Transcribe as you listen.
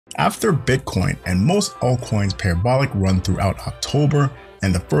After Bitcoin and most altcoins parabolic run throughout October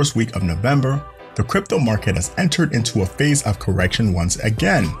and the first week of November, the crypto market has entered into a phase of correction once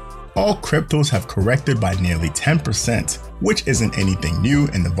again. All cryptos have corrected by nearly 10%, which isn't anything new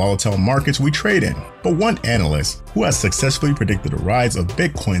in the volatile markets we trade in. But one analyst, who has successfully predicted the rise of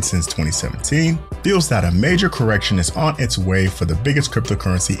Bitcoin since 2017, feels that a major correction is on its way for the biggest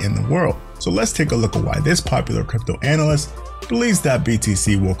cryptocurrency in the world. So let's take a look at why this popular crypto analyst believes that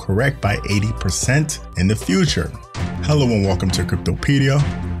BTC will correct by 80% in the future. Hello and welcome to Cryptopedia.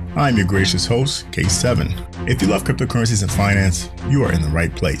 I'm your gracious host, K7. If you love cryptocurrencies and finance, you are in the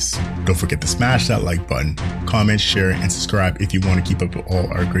right place. Don't forget to smash that like button, comment, share, and subscribe if you want to keep up with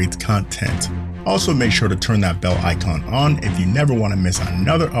all our great content. Also, make sure to turn that bell icon on if you never want to miss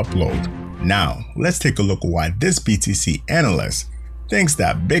another upload. Now, let's take a look at why this BTC analyst thinks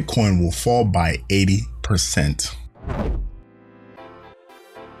that Bitcoin will fall by 80%.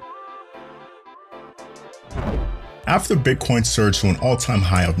 After Bitcoin surged to an all-time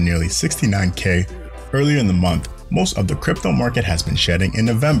high of nearly 69K earlier in the month, most of the crypto market has been shedding in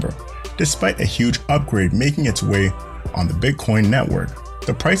November, despite a huge upgrade making its way on the Bitcoin network.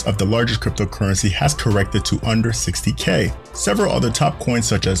 The price of the largest cryptocurrency has corrected to under 60K. Several other top coins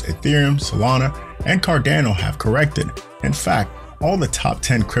such as Ethereum, Solana, and Cardano have corrected. In fact, all the top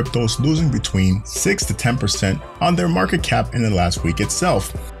 10 cryptos losing between 6 to 10% on their market cap in the last week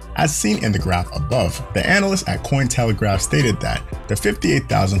itself. As seen in the graph above, the analyst at Cointelegraph stated that the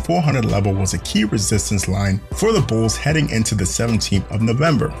 58,400 level was a key resistance line for the bulls heading into the 17th of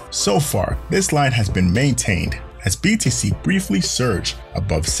November. So far, this line has been maintained as BTC briefly surged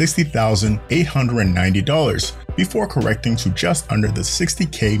above $60,890 before correcting to just under the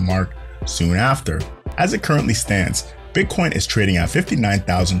 60K mark soon after. As it currently stands, Bitcoin is trading at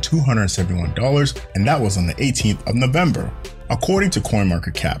 $59,271, and that was on the 18th of November. According to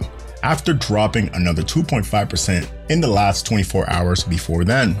CoinMarketCap, after dropping another 2.5% in the last 24 hours before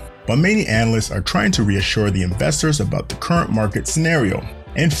then. But many analysts are trying to reassure the investors about the current market scenario.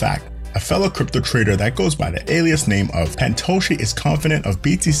 In fact, a fellow crypto trader that goes by the alias name of Pantoshi is confident of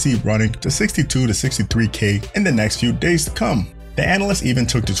BTC running to 62 to 63K in the next few days to come. The analyst even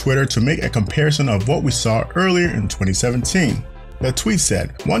took to Twitter to make a comparison of what we saw earlier in 2017. The tweet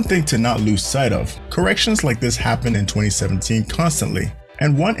said, "One thing to not lose sight of, corrections like this happened in 2017 constantly,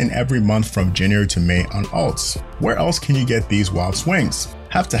 and one in every month from January to May on alts. Where else can you get these wild swings?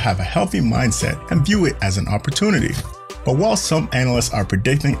 Have to have a healthy mindset and view it as an opportunity." But while some analysts are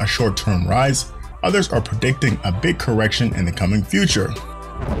predicting a short-term rise, others are predicting a big correction in the coming future.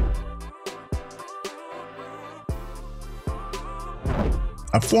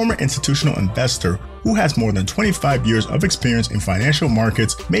 A former institutional investor who has more than 25 years of experience in financial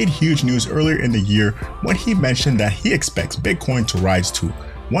markets made huge news earlier in the year when he mentioned that he expects Bitcoin to rise to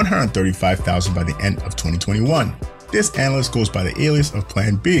 135,000 by the end of 2021. This analyst goes by the alias of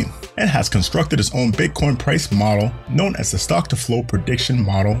Plan B and has constructed his own Bitcoin price model known as the stock-to-flow prediction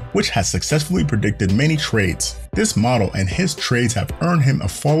model, which has successfully predicted many trades. This model and his trades have earned him a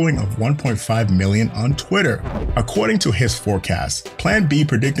following of 1.5 million on Twitter. According to his forecast, Plan B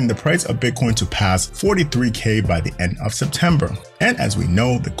predicting the price of Bitcoin to pass 43K by the end of September. And as we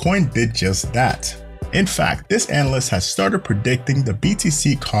know, the coin did just that. In fact, this analyst has started predicting the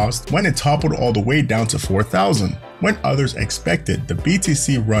BTC cost when it toppled all the way down to 4,000. When others expected the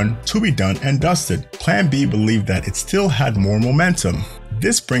BTC run to be done and dusted, Plan B believed that it still had more momentum.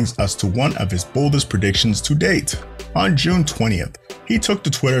 This brings us to one of his boldest predictions to date. On June 20th, he took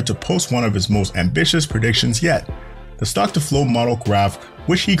to Twitter to post one of his most ambitious predictions yet. The stock-to-flow model graph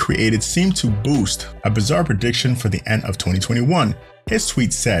which he created seemed to boost a bizarre prediction for the end of 2021. His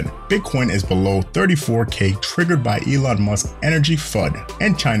tweet said, "Bitcoin is below 34K triggered by Elon Musk's energy FUD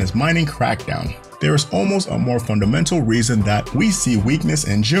and China's mining crackdown. There is almost a more fundamental reason that we see weakness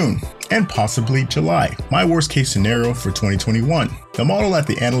in June and possibly July. My worst case scenario for 2021. The model that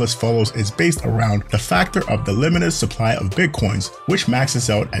the analyst follows is based around the factor of the limited supply of Bitcoins, which maxes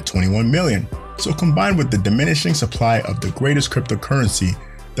out at 21 million. So combined with the diminishing supply of the greatest cryptocurrency,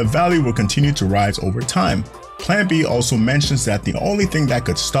 the value will continue to rise over time. Plan B also mentions that the only thing that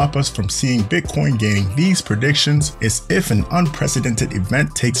could stop us from seeing Bitcoin gaining these predictions is if an unprecedented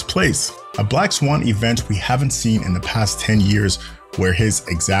event takes place. A black swan event we haven't seen in the past 10 years were his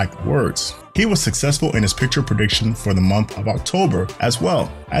exact words. He was successful in his picture prediction for the month of October as well,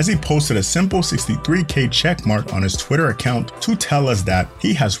 as he posted a simple 63K checkmark on his Twitter account to tell us that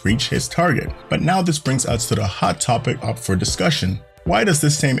he has reached his target. But now this brings us to the hot topic up for discussion. Why does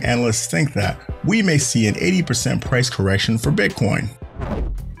this same analyst think that we may see an 80% price correction for Bitcoin?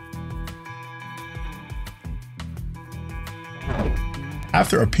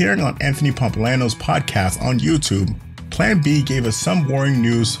 After appearing on Anthony Pompilano's podcast on YouTube, Plan B gave us some worrying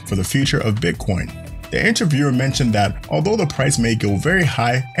news for the future of Bitcoin. The interviewer mentioned that although the price may go very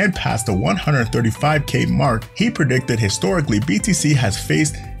high and past the 135K mark, he predicted historically BTC has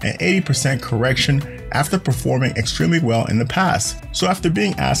faced an 80% correction after performing extremely well in the past. So after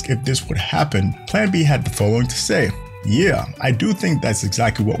being asked if this would happen, Plan B had the following to say: "Yeah, I do think that's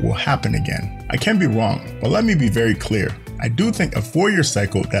exactly what will happen again. I can be wrong, but let me be very clear. I do think a 4-year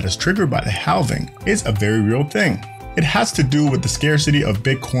cycle that is triggered by the halving is a very real thing. It has to do with the scarcity of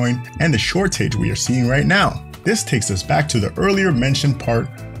Bitcoin and the shortage we are seeing right now." This takes us back to the earlier mentioned part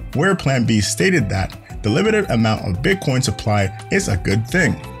where Plan B stated that the limited amount of Bitcoin supply is a good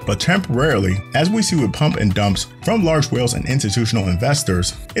thing. But temporarily, as we see with pump and dumps from large whales and institutional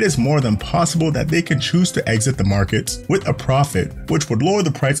investors, it is more than possible that they can choose to exit the markets with a profit, which would lower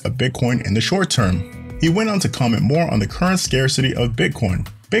the price of Bitcoin in the short term. He went on to comment more on the current scarcity of Bitcoin.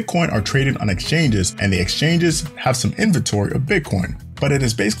 Bitcoin are traded on exchanges, and the exchanges have some inventory of Bitcoin, but it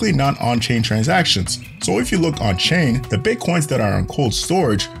is basically not on-chain transactions. So if you look on-chain, the Bitcoins that are on cold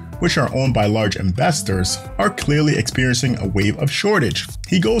storage, which are owned by large investors, are clearly experiencing a wave of shortage.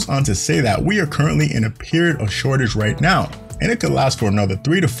 He goes on to say that we are currently in a period of shortage right now, and it could last for another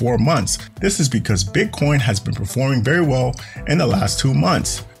 3 to 4 months. This is because Bitcoin has been performing very well in the last 2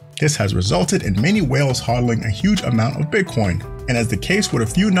 months. This has resulted in many whales hodling a huge amount of Bitcoin, and as the case with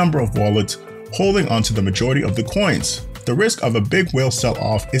a few number of wallets holding onto the majority of the coins, the risk of a big whale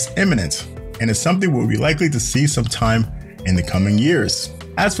sell-off is imminent, and is something we'll be likely to see sometime in the coming years.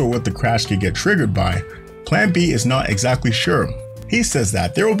 As for what the crash could get triggered by, Plan B is not exactly sure. He says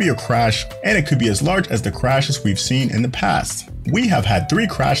that there will be a crash, and it could be as large as the crashes we've seen in the past. We have had 3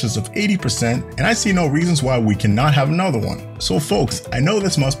 crashes of 80%, and I see no reasons why we cannot have another one. So folks, I know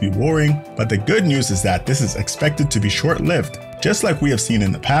this must be worrying, but the good news is that this is expected to be short-lived. Just like we have seen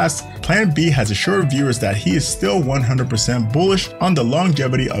in the past, Plan B has assured viewers that he is still 100% bullish on the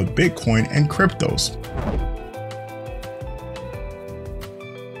longevity of Bitcoin and cryptos.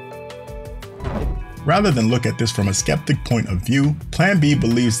 Rather than look at this from a skeptic point of view, Plan B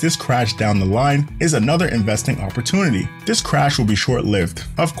believes this crash down the line is another investing opportunity. This crash will be short-lived,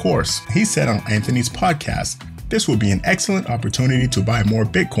 of course. He said on Anthony's podcast, this will be an excellent opportunity to buy more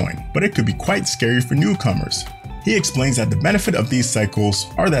Bitcoin, but it could be quite scary for newcomers. He explains that the benefit of these cycles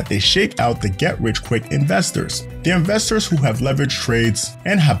are that they shake out the get-rich-quick investors. The investors who have leveraged trades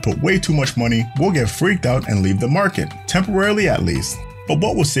and have put way too much money will get freaked out and leave the market, temporarily at least. But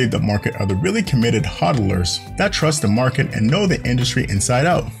what will save the market are the really committed hodlers that trust the market and know the industry inside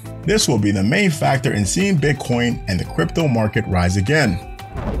out. This will be the main factor in seeing Bitcoin and the crypto market rise again.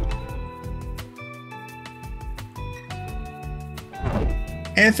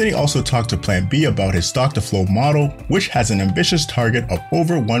 Anthony also talked to Plan B about his stock-to-flow model, which has an ambitious target of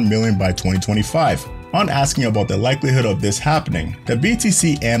over 1 million by 2025. On asking about the likelihood of this happening, the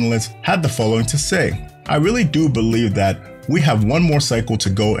BTC analyst had the following to say: "I really do believe that we have one more cycle to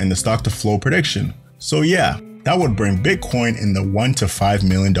go in the stock-to-flow prediction. So yeah, that would bring Bitcoin in the $1 to $5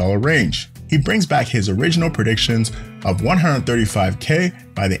 million range." He brings back his original predictions of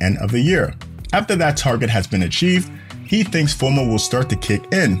 135K by the end of the year. After that target has been achieved, he thinks FOMO will start to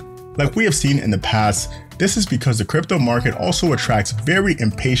kick in. Like we have seen in the past, this is because the crypto market also attracts very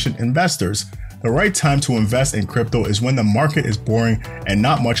impatient investors. The right time to invest in crypto is when the market is boring and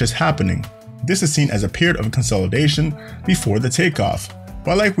not much is happening. This is seen as a period of consolidation before the takeoff.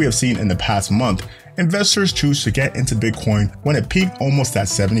 But like we have seen in the past month, investors choose to get into Bitcoin when it peaked almost at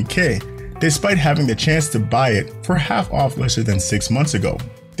 70K, despite having the chance to buy it for half off lesser than 6 months ago.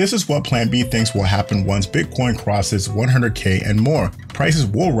 This is what Plan B thinks will happen once Bitcoin crosses 100K and more. Prices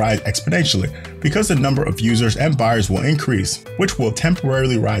will rise exponentially because the number of users and buyers will increase, which will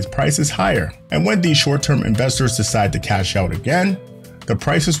temporarily rise prices higher. And when these short-term investors decide to cash out again, the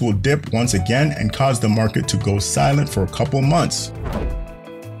prices will dip once again and cause the market to go silent for a couple months.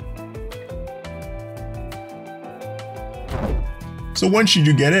 So when should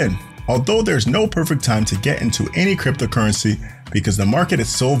you get in? Although there's no perfect time to get into any cryptocurrency because the market is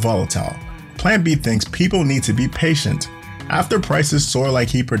so volatile, Plan B thinks people need to be patient. After prices soar like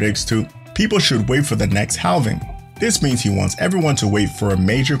he predicts to, people should wait for the next halving. This means he wants everyone to wait for a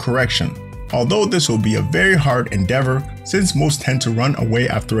major correction. Although this will be a very hard endeavor since most tend to run away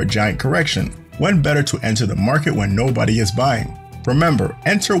after a giant correction, when better to enter the market when nobody is buying. Remember,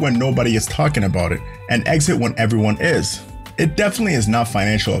 enter when nobody is talking about it and exit when everyone is. It definitely is not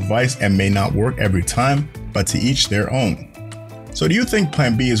financial advice and may not work every time, but to each their own. So do you think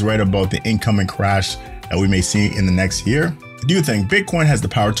Plan B is right about the incoming crash that we may see in the next year? Do you think Bitcoin has the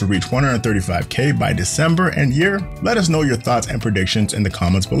power to reach 135K by December and year? Let us know your thoughts and predictions in the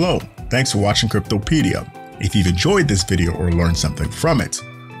comments below. Thanks for watching Cryptopedia. If you've enjoyed this video or learned something from it,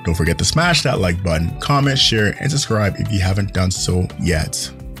 don't forget to smash that like button, comment, share, and subscribe if you haven't done so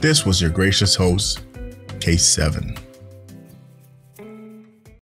yet. This was your gracious host, K7.